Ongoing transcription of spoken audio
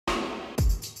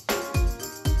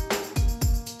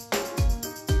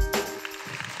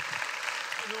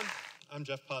I'm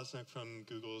Jeff Posnick from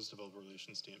Google's Developer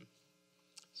Relations team.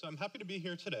 So I'm happy to be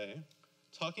here today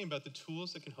talking about the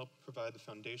tools that can help provide the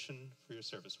foundation for your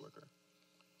service worker,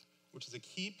 which is a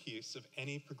key piece of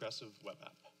any progressive web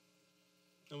app.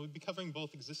 And we'll be covering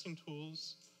both existing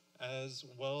tools as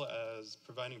well as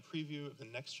providing a preview of the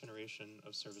next generation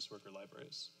of service worker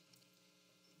libraries.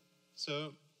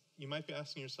 So you might be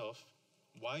asking yourself,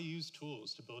 why use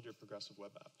tools to build your progressive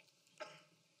web app?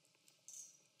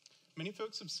 Many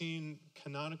folks have seen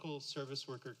canonical service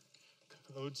worker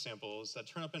code samples that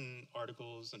turn up in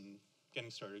articles and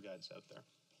getting started guides out there.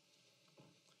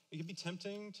 It can be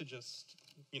tempting to just,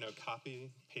 copy,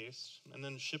 paste, and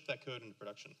then ship that code into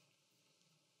production.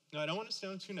 Now, I don't want to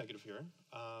sound too negative here.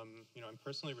 I'm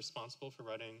personally responsible for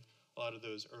writing a lot of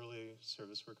those early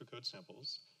service worker code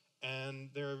samples, and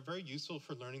they're very useful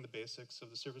for learning the basics of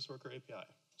the service worker API.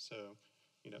 So,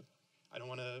 I don't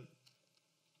want to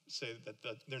say that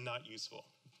they're not useful,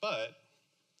 but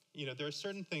there are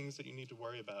certain things that you need to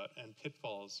worry about and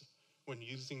pitfalls when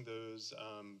using those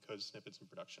code snippets in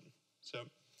production. So,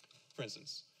 for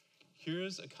instance,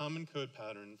 here's a common code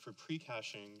pattern for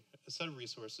pre-caching a set of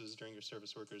resources during your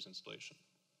service worker's installation.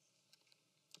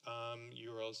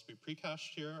 URLs to be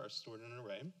pre-cached here are stored in an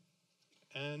array,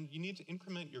 and you need to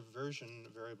increment your version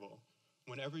variable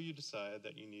whenever you decide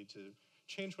that you need to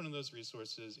change one of those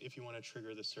resources if you want to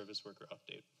trigger the service worker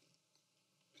update.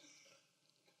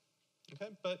 Okay,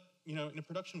 but in a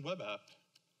production web app,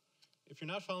 if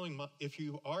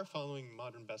you are following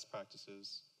modern best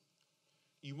practices,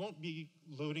 you won't be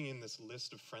loading in this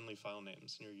list of friendly file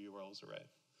names in your URLs array.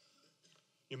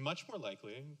 You're much more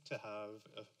likely to have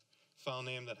a file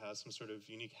name that has some sort of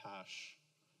unique hash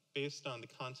based on the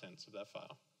contents of that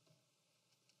file.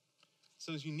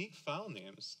 So those unique file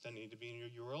names then need to be in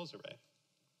your URLs array.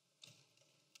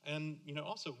 And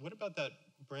also, what about that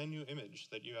brand new image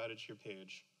that you added to your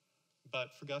page,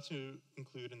 but forgot to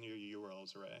include in your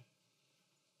URLs array?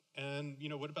 And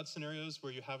what about scenarios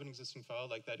where you have an existing file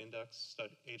like that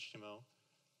index.html,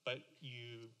 but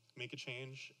you make a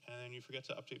change and you forget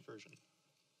to update version?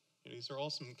 These are all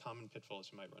some common pitfalls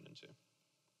you might run into.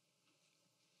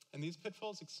 And these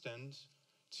pitfalls extend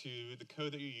to the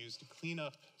code that you use to clean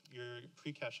up your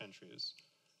pre-cache entries,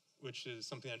 which is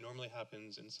something that normally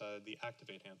happens inside the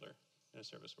activate handler in a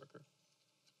service worker.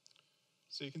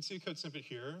 So you can see a code snippet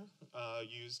here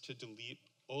used to delete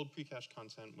old pre-cache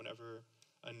content whenever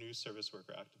a new service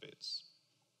worker activates.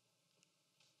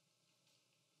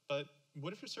 But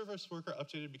what if your service worker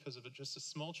updated because of just a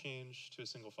small change to a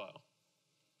single file?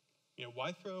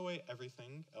 Why throw away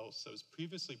everything else that was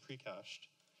previously pre-cached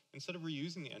instead of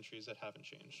reusing the entries that haven't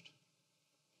changed?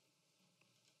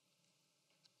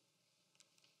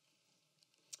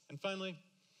 And finally,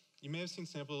 you may have seen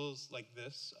samples like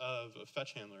this of a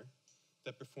fetch handler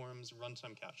that performs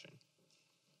runtime caching.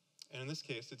 And in this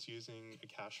case, it's using a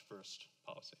cache-first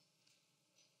policy.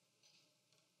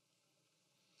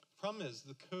 The problem is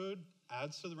the code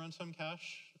adds to the runtime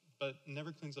cache, but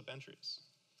never cleans up entries.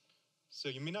 So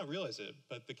you may not realize it,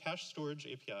 but the cache storage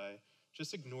API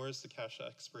just ignores the cache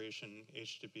expiration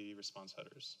HTTP response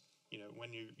headers. When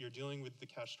you're dealing with the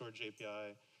cache storage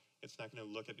API, it's not going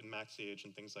to look at the max age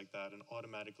and things like that and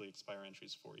automatically expire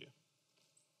entries for you.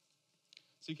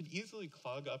 So you could easily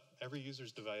clog up every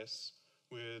user's device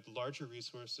with larger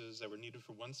resources that were needed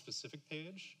for one specific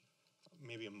page,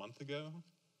 maybe a month ago,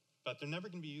 but they're never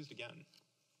going to be used again.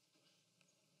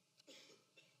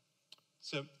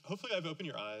 So hopefully I've opened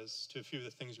your eyes to a few of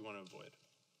the things you want to avoid.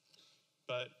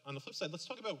 But on the flip side, let's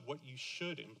talk about what you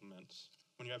should implement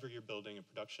whenever you're building a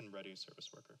production-ready service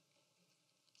worker.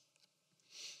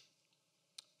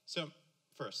 So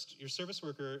first, your service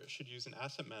worker should use an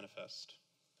asset manifest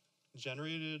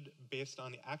generated based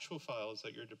on the actual files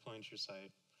that you're deploying to your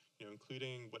site,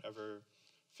 including whatever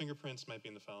fingerprints might be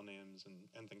in the file names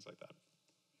and things like that.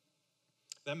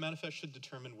 That manifest should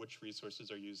determine which resources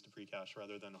are used to pre-cache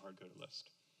rather than a hard-coded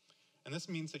list. And this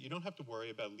means that you don't have to worry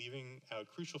about leaving out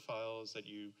crucial files that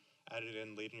you added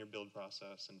in late in your build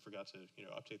process and forgot to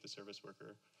update the service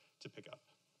worker to pick up.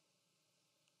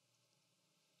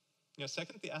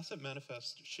 Second, the asset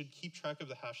manifest should keep track of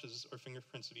the hashes or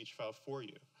fingerprints of each file for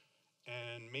you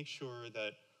and make sure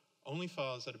that only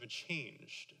files that have been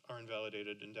changed are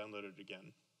invalidated and downloaded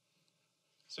again.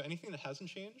 So anything that hasn't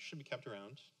changed should be kept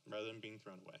around rather than being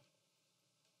thrown away.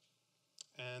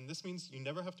 And this means you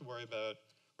never have to worry about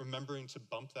remembering to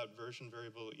bump that version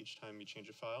variable each time you change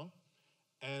a file.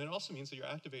 And it also means that your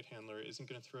activate handler isn't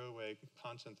going to throw away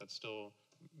content that's still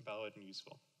valid and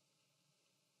useful.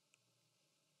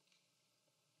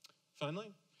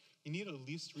 Finally, you need a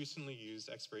least recently used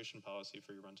expiration policy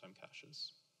for your runtime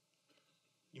caches.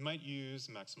 You might use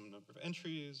a maximum number of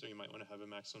entries, or you might want to have a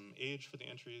maximum age for the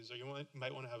entries, or you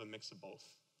might want to have a mix of both.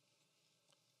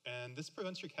 And this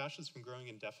prevents your caches from growing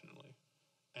indefinitely.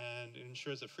 And it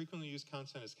ensures that frequently used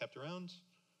content is kept around,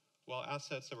 while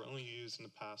assets that were only used in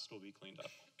the past will be cleaned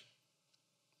up.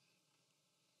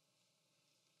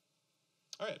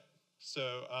 All right,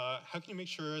 so how can you make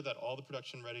sure that all the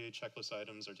production-ready checklist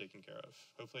items are taken care of?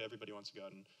 Hopefully everybody wants to go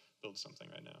out and build something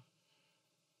right now.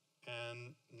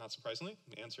 And not surprisingly,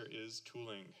 the answer is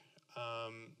tooling.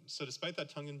 So despite that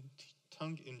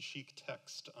tongue-in-cheek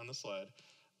text on the slide,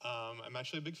 I'm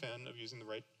actually a big fan of using the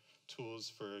right tools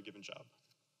for a given job.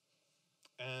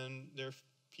 And there are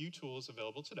few tools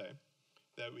available today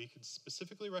that we could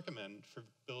specifically recommend for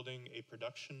building a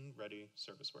production-ready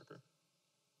service worker.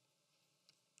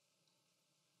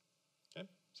 Okay,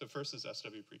 so first is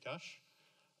SW Precache.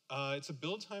 It's a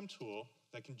build time tool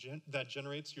that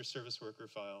generates your service worker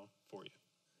file for you.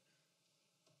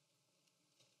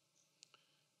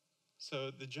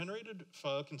 So the generated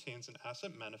file contains an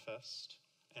asset manifest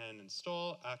and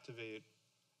install, activate,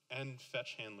 and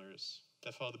fetch handlers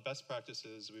that follow the best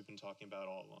practices we've been talking about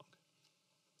all along.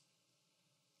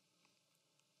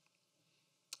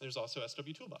 There's also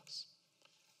SW Toolbox.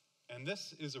 And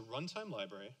this is a runtime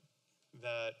library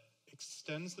that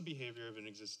extends the behavior of an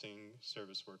existing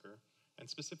service worker and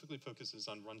specifically focuses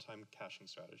on runtime caching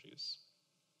strategies.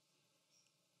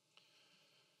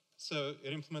 So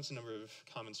it implements a number of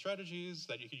common strategies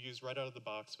that you could use right out of the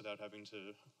box without having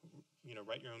to,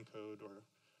 write your own code, or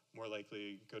more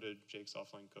likely go to Jake's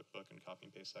offline cookbook and copy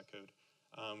and paste that code.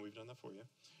 We've done that for you.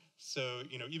 So,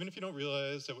 even if you don't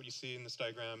realize that what you see in this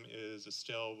diagram is a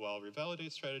stale while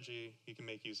revalidate strategy, you can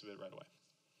make use of it right away.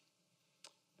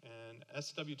 And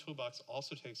SW Toolbox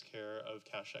also takes care of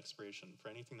cache expiration for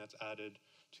anything that's added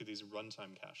to these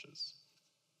runtime caches.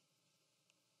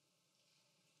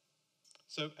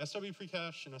 So SW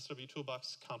Precache and SW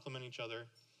Toolbox complement each other,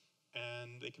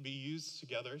 and they can be used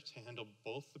together to handle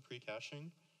both the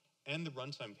pre-caching and the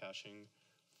runtime caching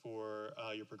for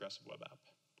your progressive web app.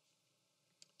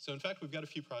 So in fact, we've got a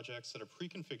few projects that are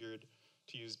pre-configured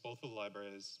to use both of the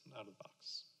libraries out of the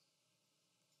box.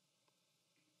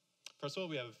 First of all,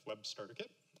 we have Web Starter Kit,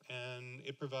 and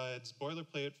it provides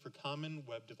boilerplate for common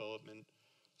web development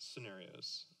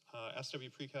scenarios. SW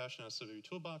Precache and SW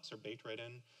Toolbox are baked right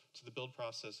in to the build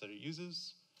process that it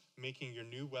uses, making your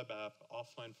new web app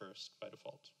offline first by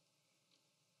default.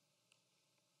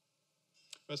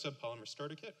 We also have Polymer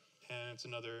Starter Kit, and it's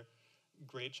another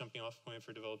great jumping off point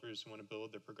for developers who want to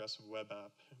build their progressive web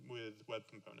app with web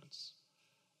components.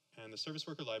 And the service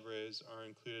worker libraries are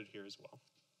included here as well.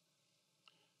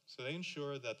 So they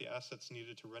ensure that the assets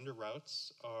needed to render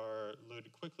routes are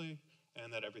loaded quickly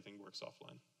and that everything works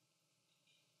offline.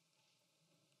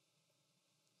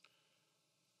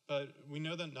 But we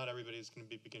know that not everybody is going to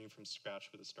be beginning from scratch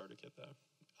with a starter kit,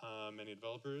 though. Many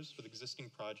developers with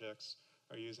existing projects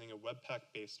are using a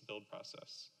Webpack-based build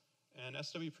process, and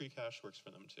SW Precache works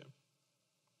for them too.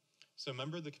 So a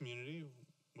member of the community,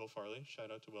 Will Farley,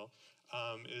 shout out to Will,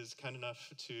 is kind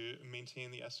enough to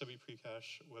maintain the SW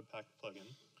Precache Webpack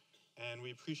plugin, and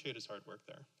we appreciate his hard work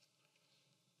there.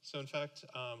 So in fact,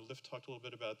 Lyft talked a little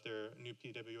bit about their new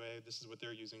PWA. This is what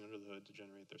they're using under the hood to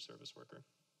generate their service worker.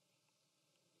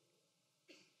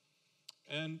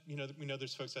 And we know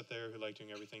there's folks out there who like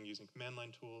doing everything using command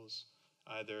line tools,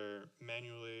 either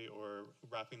manually or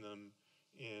wrapping them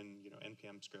in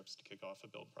NPM scripts to kick off a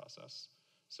build process.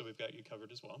 So we've got you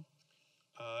covered as well.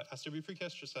 SW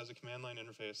Precache just has a command line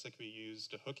interface that can be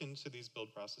used to hook into these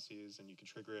build processes, and you can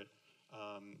trigger it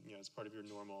as part of your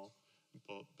normal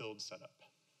build setup.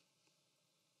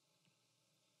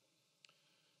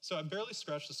 So I barely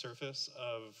scratched the surface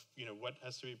of what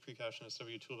SW Precache and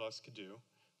SW Toolbox could do,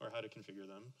 or how to configure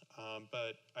them.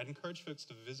 But I'd encourage folks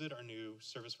to visit our new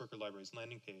Service Worker Libraries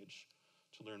landing page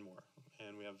to learn more.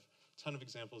 And we have a ton of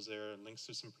examples there, and links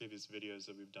to some previous videos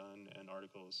that we've done and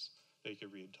articles that you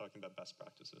could read talking about best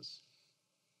practices.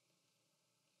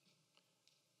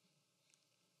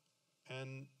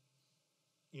 And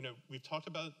we've talked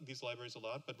about these libraries a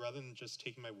lot, but rather than just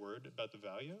taking my word about the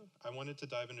value, I wanted to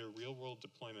dive into a real-world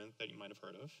deployment that you might have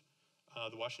heard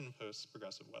of, the Washington Post's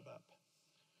progressive web app.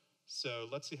 So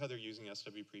let's see how they're using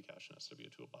SW Precache and SW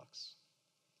Toolbox.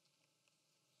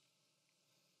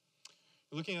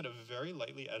 We're looking at a very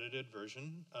lightly edited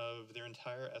version of their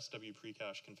entire SW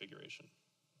Precache configuration.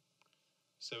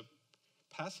 So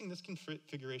passing this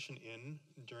configuration in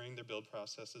during their build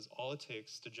process is all it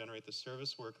takes to generate the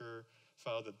service worker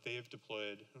file that they've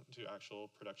deployed to actual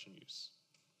production use.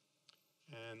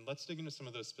 And let's dig into some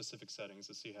of those specific settings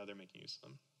to see how they're making use of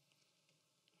them.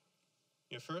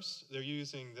 First, they're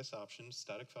using this option,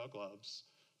 static file globs,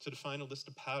 to define a list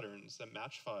of patterns that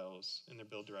match files in their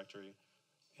build directory.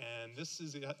 And this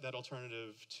is that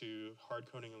alternative to hard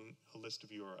coding a list of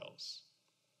URLs.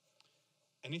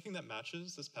 Anything that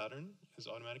matches this pattern is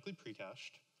automatically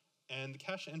pre-cached, and the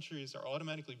cache entries are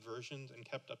automatically versioned and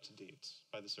kept up to date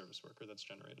by the service worker that's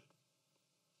generated.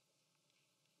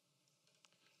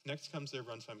 Next comes their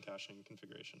runtime caching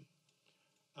configuration.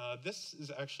 This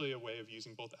is actually a way of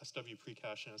using both SW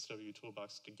precache and SW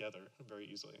toolbox together very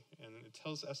easily. And it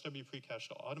tells SW precache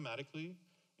to automatically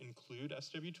include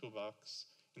SW toolbox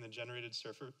in the generated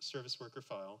service worker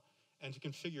file and to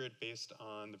configure it based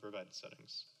on the provided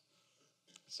settings.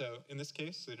 So in this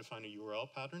case, they define a URL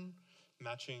pattern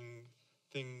matching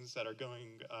things that are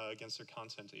going against their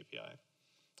content API.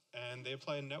 And they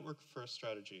apply a network-first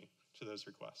strategy to those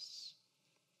requests.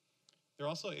 They're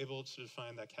also able to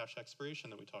define that cache expiration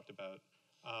that we talked about,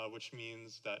 which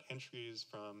means that entries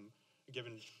from a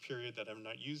given period that are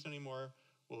not used anymore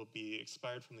will be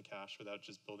expired from the cache without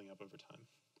just building up over time.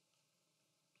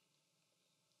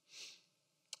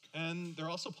 And they're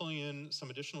also pulling in some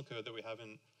additional code that we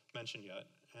haven't mentioned yet,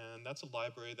 and that's a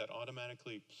library that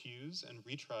automatically queues and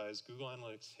retries Google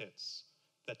Analytics hits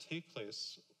that take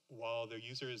place while their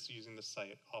user is using the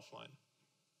site offline.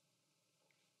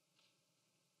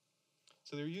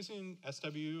 So they're using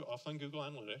SW offline Google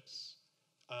Analytics,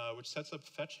 which sets up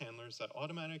fetch handlers that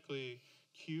automatically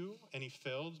queue any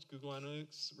failed Google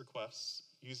Analytics requests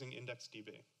using IndexedDB.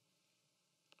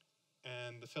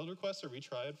 And the failed requests are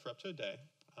retried for up to a day,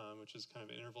 which is kind of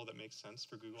an interval that makes sense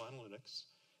for Google Analytics.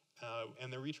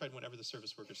 And they're retried whenever the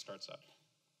service worker starts up.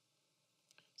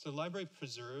 So the library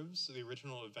preserves the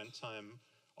original event time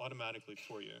automatically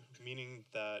for you, meaning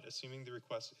that assuming the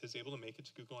request is able to make it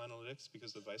to Google Analytics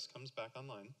because the device comes back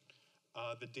online,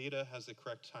 the data has the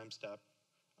correct timestamp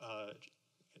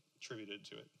attributed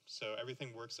to it. So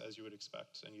everything works as you would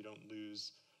expect, and you don't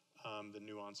lose the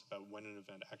nuance about when an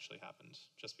event actually happened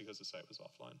just because the site was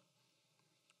offline.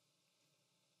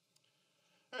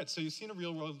 All right, so you've seen a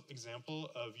real-world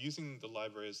example of using the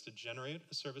libraries to generate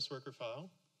a service worker file,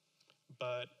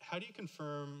 but how do you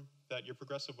confirm that your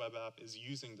progressive web app is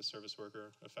using the service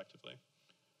worker effectively?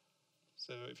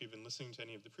 So if you've been listening to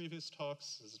any of the previous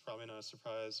talks, this is probably not a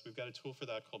surprise. We've got a tool for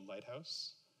that called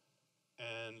Lighthouse.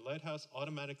 And Lighthouse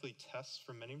automatically tests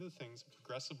for many of the things a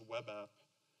progressive web app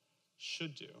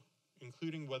should do,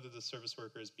 including whether the service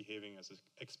worker is behaving as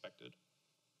expected.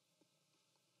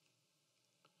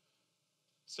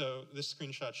 So this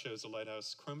screenshot shows a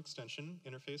Lighthouse Chrome extension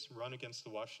interface run against the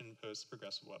Washington Post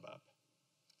progressive web app.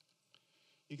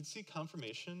 You can see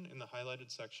confirmation in the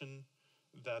highlighted section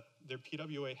that their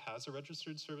PWA has a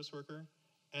registered service worker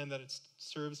and that it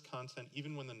serves content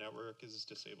even when the network is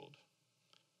disabled.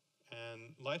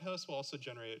 And Lighthouse will also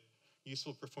generate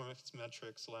useful performance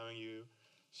metrics allowing you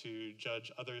to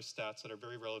judge other stats that are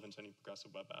very relevant to any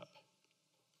progressive web app.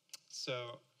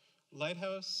 So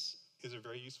Lighthouse is a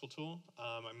very useful tool.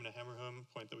 I'm going to hammer home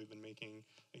a point that we've been making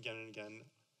again and again.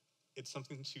 It's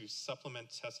something to supplement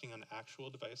testing on actual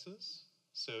devices.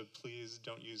 So please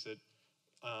don't use it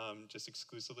just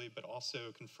exclusively, but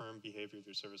also confirm behavior of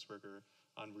your service worker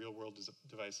on real-world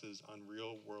devices, on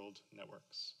real-world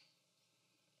networks.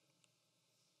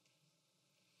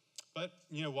 But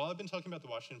while I've been talking about the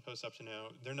Washington Post up to now,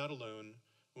 they're not alone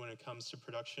when it comes to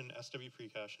production SW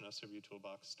precache and SW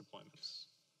toolbox deployments.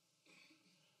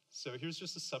 So here's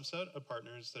just a subset of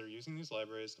partners that are using these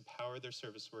libraries to power their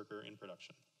service worker in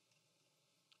production.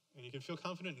 And you can feel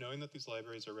confident knowing that these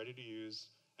libraries are ready to use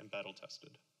and battle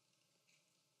tested.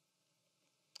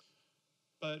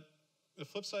 But the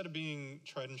flip side of being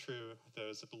tried and true, though,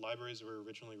 is that the libraries were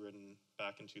originally written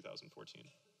back in 2014.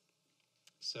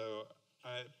 So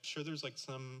I'm sure there's like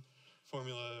some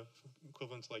formula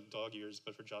equivalent to like dog years,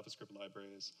 but for JavaScript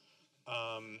libraries.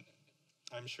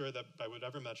 I'm sure that by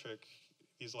whatever metric,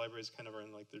 these libraries kind of are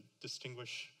in like the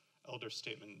distinguished elder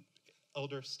statesman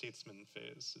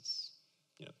phase. It's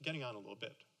getting on a little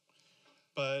bit.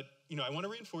 But I want to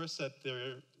reinforce that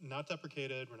they're not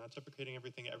deprecated. We're not deprecating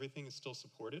everything. Everything is still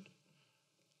supported.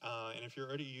 And if you're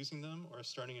already using them or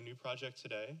starting a new project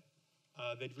today,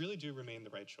 they really do remain the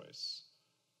right choice.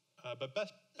 But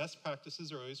best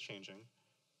practices are always changing.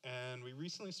 And we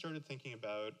recently started thinking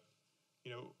about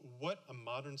what a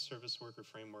modern service worker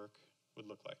framework would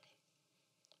look like.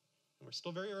 And we're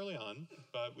still very early on,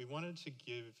 but we wanted to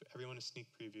give everyone a sneak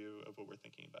preview of what we're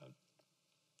thinking about.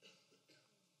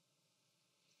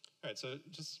 All right, so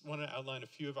just want to outline a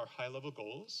few of our high-level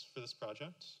goals for this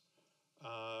project.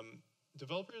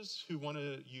 Developers who want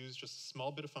to use just a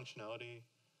small bit of functionality,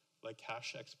 like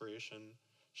cache expiration,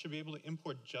 should be able to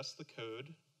import just the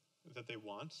code that they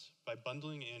want by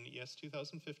bundling in ES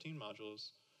 2015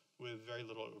 modules with very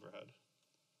little overhead.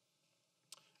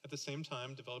 At the same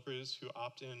time, developers who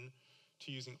opt in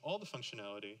to using all the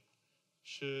functionality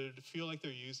should feel like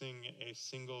they're using a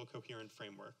single coherent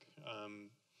framework.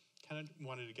 Kind of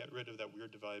wanted to get rid of that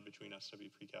weird divide between SW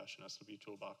Precache and SW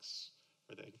Toolbox,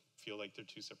 where they feel like they're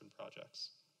two separate projects.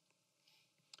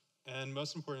 And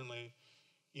most importantly,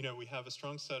 we have a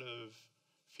strong set of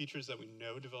features that we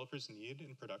know developers need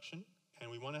in production,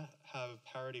 and we want to have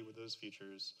parity with those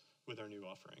features with our new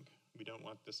offering. We don't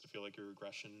want this to feel like a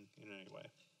regression in any way.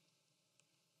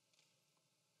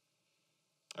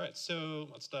 All right, so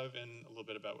let's dive in a little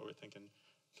bit about what we're thinking.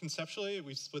 Conceptually,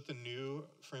 we split the new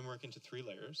framework into 3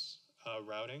 layers: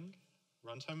 routing,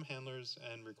 runtime handlers,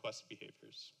 and request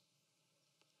behaviors.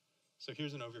 So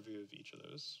here's an overview of each of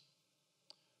those.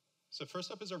 So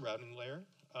first up is our routing layer,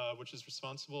 which is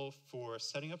responsible for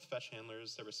setting up fetch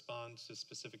handlers that respond to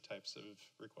specific types of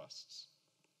requests.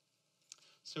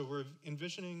 So we're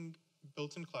envisioning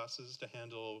built-in classes to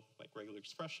handle like regular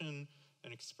expression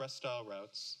and express style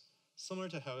routes, similar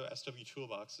to how SW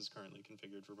Toolbox is currently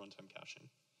configured for runtime caching.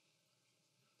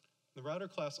 The router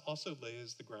class also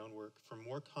lays the groundwork for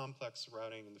more complex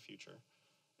routing in the future,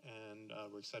 and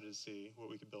we're excited to see what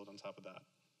we could build on top of that.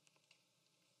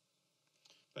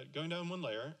 But going down one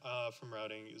layer from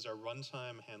routing is our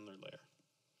runtime handler layer.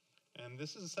 And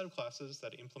this is a set of classes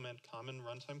that implement common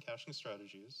runtime caching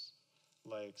strategies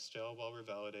like stale while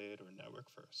revalidate or network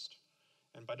first.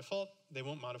 And by default, they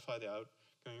won't modify the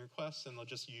outgoing requests, and they'll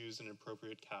just use an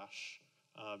appropriate cache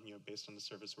based on the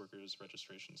service worker's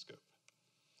registration scope.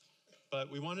 But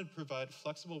we wanted to provide a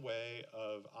flexible way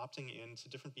of opting into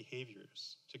different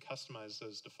behaviors to customize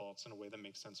those defaults in a way that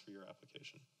makes sense for your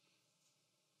application.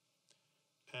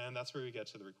 And that's where we get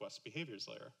to the request behaviors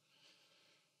layer.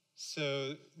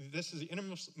 So this is the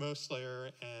innermost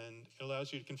layer, and it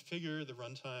allows you to configure the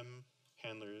runtime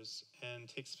handlers and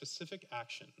take specific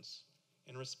actions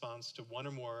in response to one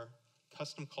or more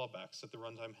custom callbacks that the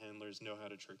runtime handlers know how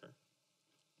to trigger.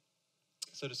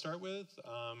 So to start with,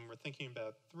 we're thinking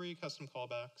about 3 custom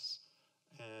callbacks,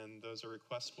 and those are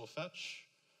request will fetch,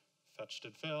 fetch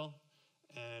did fail,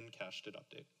 and cache did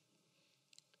update.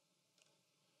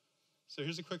 So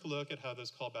here's a quick look at how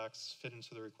those callbacks fit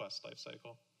into the request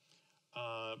lifecycle.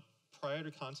 Prior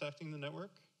to contacting the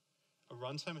network, a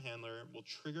runtime handler will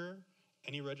trigger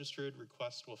any registered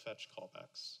request will fetch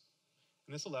callbacks.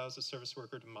 And this allows the service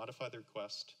worker to modify the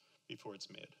request before it's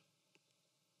made.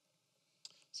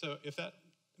 So if that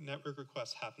network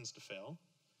request happens to fail,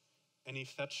 any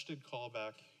fetch did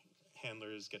callback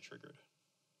handlers get triggered.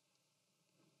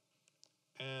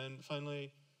 And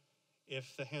finally,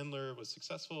 if the handler was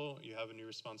successful, you have a new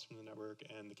response from the network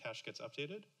and the cache gets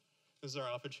updated, this is our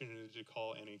opportunity to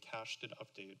call any cache did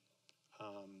update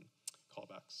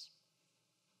callbacks.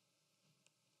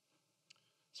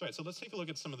 So, so let's take a look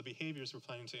at some of the behaviors we're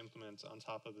planning to implement on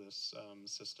top of this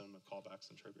system of callbacks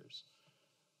and triggers.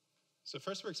 So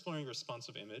first, we're exploring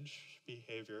responsive image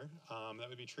behavior that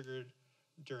would be triggered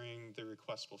during the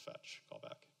request will fetch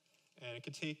callback. And it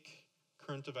could take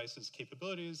current device's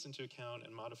capabilities into account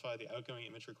and modify the outgoing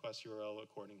image request URL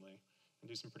accordingly, and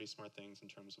do some pretty smart things in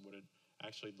terms of what it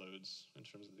actually loads in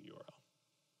terms of the URL.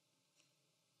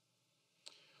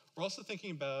 We're also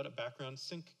thinking about a background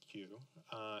sync queue,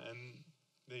 and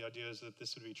the idea is that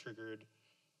this would be triggered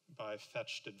by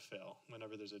fetch did fail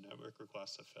whenever there's a network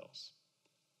request that fails.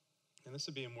 And this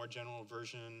would be a more general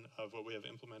version of what we have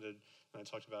implemented, and I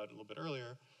talked about a little bit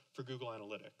earlier, for Google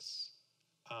Analytics.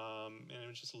 And it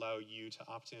would just allow you to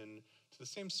opt in to the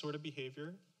same sort of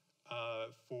behavior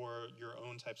for your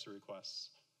own types of requests.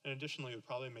 And additionally, it would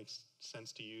probably make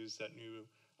sense to use that new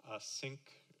sync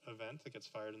event that gets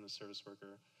fired in the service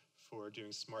worker for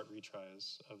doing smart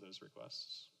retries of those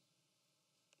requests.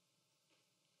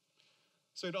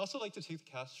 So I'd also like to take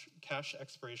the cache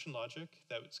expiration logic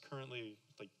that's currently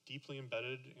deeply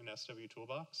embedded in SW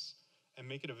Toolbox and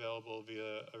make it available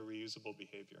via a reusable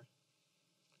behavior.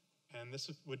 And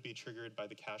this would be triggered by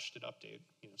the cache did update.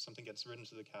 If something gets written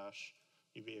to the cache,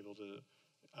 you'd be able to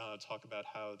talk about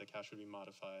how the cache would be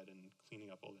modified and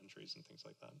cleaning up old entries and things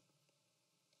like that.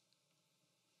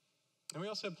 And we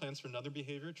also have plans for another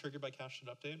behavior triggered by cache did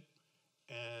update.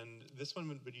 And this one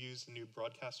would use the new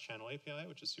broadcast channel API,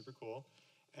 which is super cool.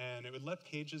 And it would let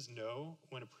pages know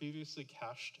when a previously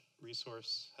cached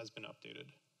resource has been updated.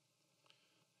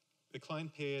 The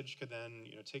client page could then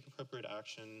take appropriate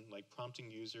action, like prompting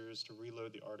users to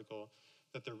reload the article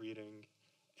that they're reading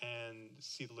and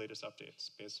see the latest updates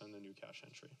based on the new cache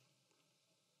entry.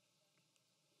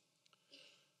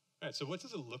 All right, so what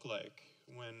does it look like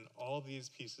when all these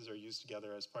pieces are used together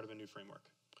as part of a new framework?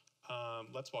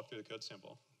 let's walk through the code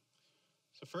sample.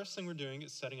 So first thing we're doing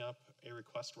is setting up a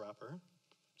request wrapper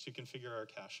to configure our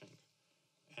caching,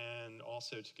 and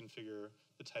also to configure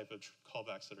the type of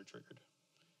callbacks that are triggered.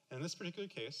 And in this particular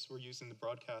case, we're using the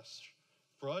broadcast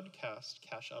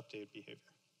cache update behavior.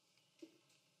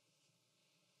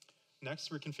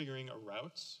 Next, we're configuring a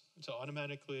route to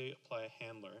automatically apply a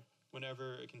handler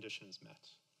whenever a condition is met.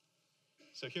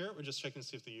 So here, we're just checking to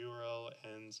see if the URL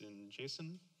ends in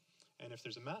JSON, and if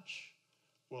there's a match,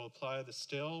 we'll apply the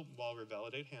stale while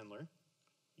revalidate handler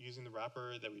using the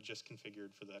wrapper that we just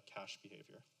configured for the cache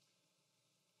behavior.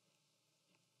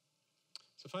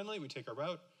 So finally, we take our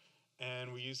route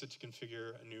and we use it to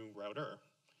configure a new router.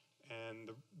 And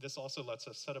this also lets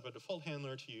us set up a default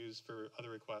handler to use for other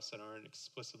requests that aren't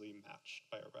explicitly matched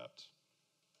by our route.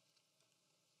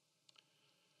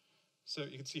 So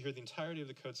you can see here the entirety of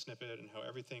the code snippet and how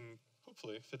everything,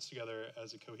 hopefully, fits together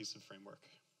as a cohesive framework.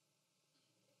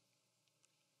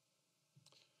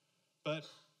 But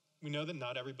we know that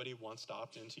not everybody wants to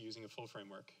opt into using a full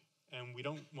framework, and we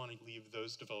don't want to leave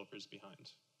those developers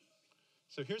behind.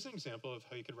 So here's an example of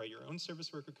how you could write your own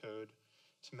service worker code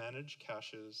to manage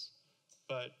caches,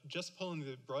 but just pull in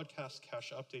the broadcast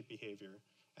cache update behavior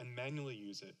and manually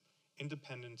use it,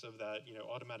 independent of that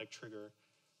automatic trigger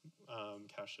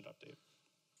cache should update.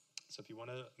 So if you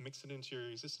want to mix it into your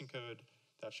existing code,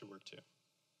 that should work too.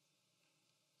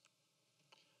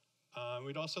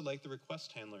 We'd also like the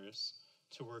request handlers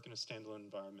to work in a standalone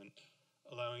environment,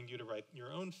 allowing you to write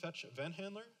your own fetch event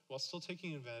handler while still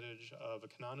taking advantage of a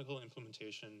canonical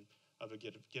implementation of a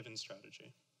given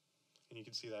strategy. And you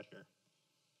can see that here.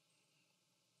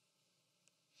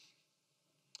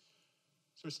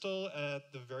 So we're still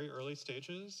at the very early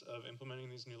stages of implementing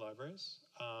these new libraries.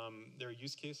 There are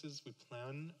use cases we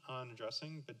plan on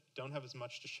addressing, but don't have as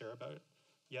much to share about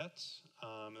yet.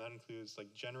 And that includes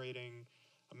like generating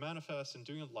a manifest and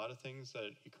doing a lot of things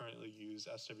that you currently use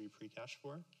SW precache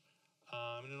for.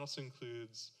 And it also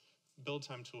includes build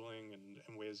time tooling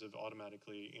and ways of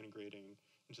automatically integrating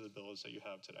into the builds that you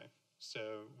have today.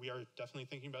 So we are definitely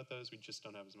thinking about those. We just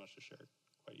don't have as much to share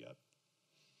quite yet.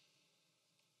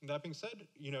 That being said,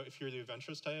 if you're the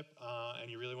adventurous type and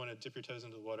you really want to dip your toes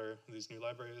into the water in these new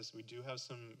libraries, we do have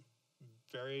some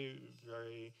very,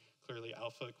 very clearly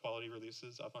alpha quality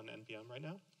releases up on NPM right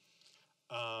now.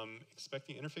 Expect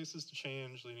the interfaces to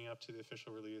change leading up to the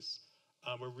official release.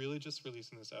 We're really just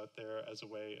releasing this out there as a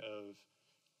way of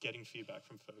getting feedback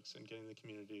from folks and getting the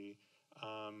community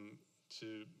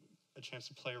to a chance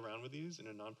to play around with these in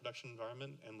a non-production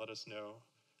environment and let us know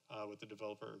what the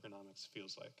developer ergonomics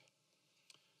feels like.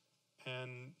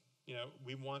 And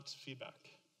we want feedback.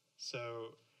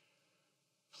 So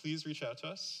please reach out to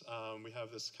us. We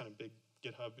have this kind of big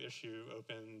GitHub issue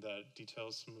open that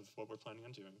details some of what we're planning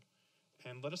on doing.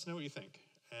 And let us know what you think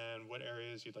and what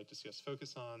areas you'd like to see us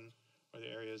focus on, or the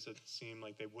areas that seem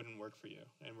like they wouldn't work for you.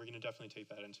 And we're going to definitely take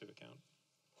that into account.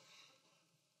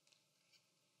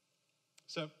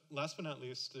 So last but not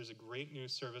least, there's a great new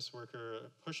service worker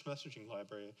push messaging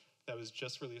library that was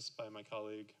just released by my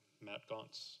colleague, Matt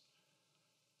Gauntz.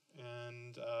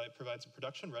 And it provides a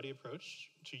production-ready approach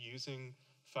to using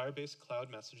Firebase cloud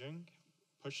messaging,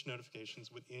 push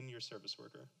notifications within your service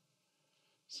worker.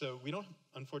 So we don't,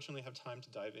 unfortunately, have time to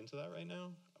dive into that right now,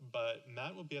 but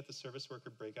Matt will be at the service worker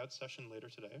breakout session later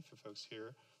today for folks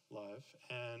here live,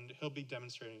 and he'll be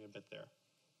demonstrating a bit there.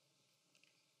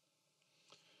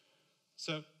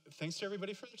 So thanks to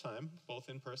everybody for their time, both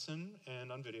in person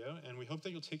and on video, and we hope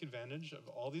that you'll take advantage of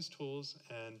all these tools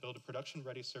and build a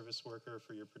production-ready service worker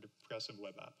for your progressive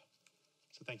web app.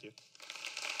 So thank you.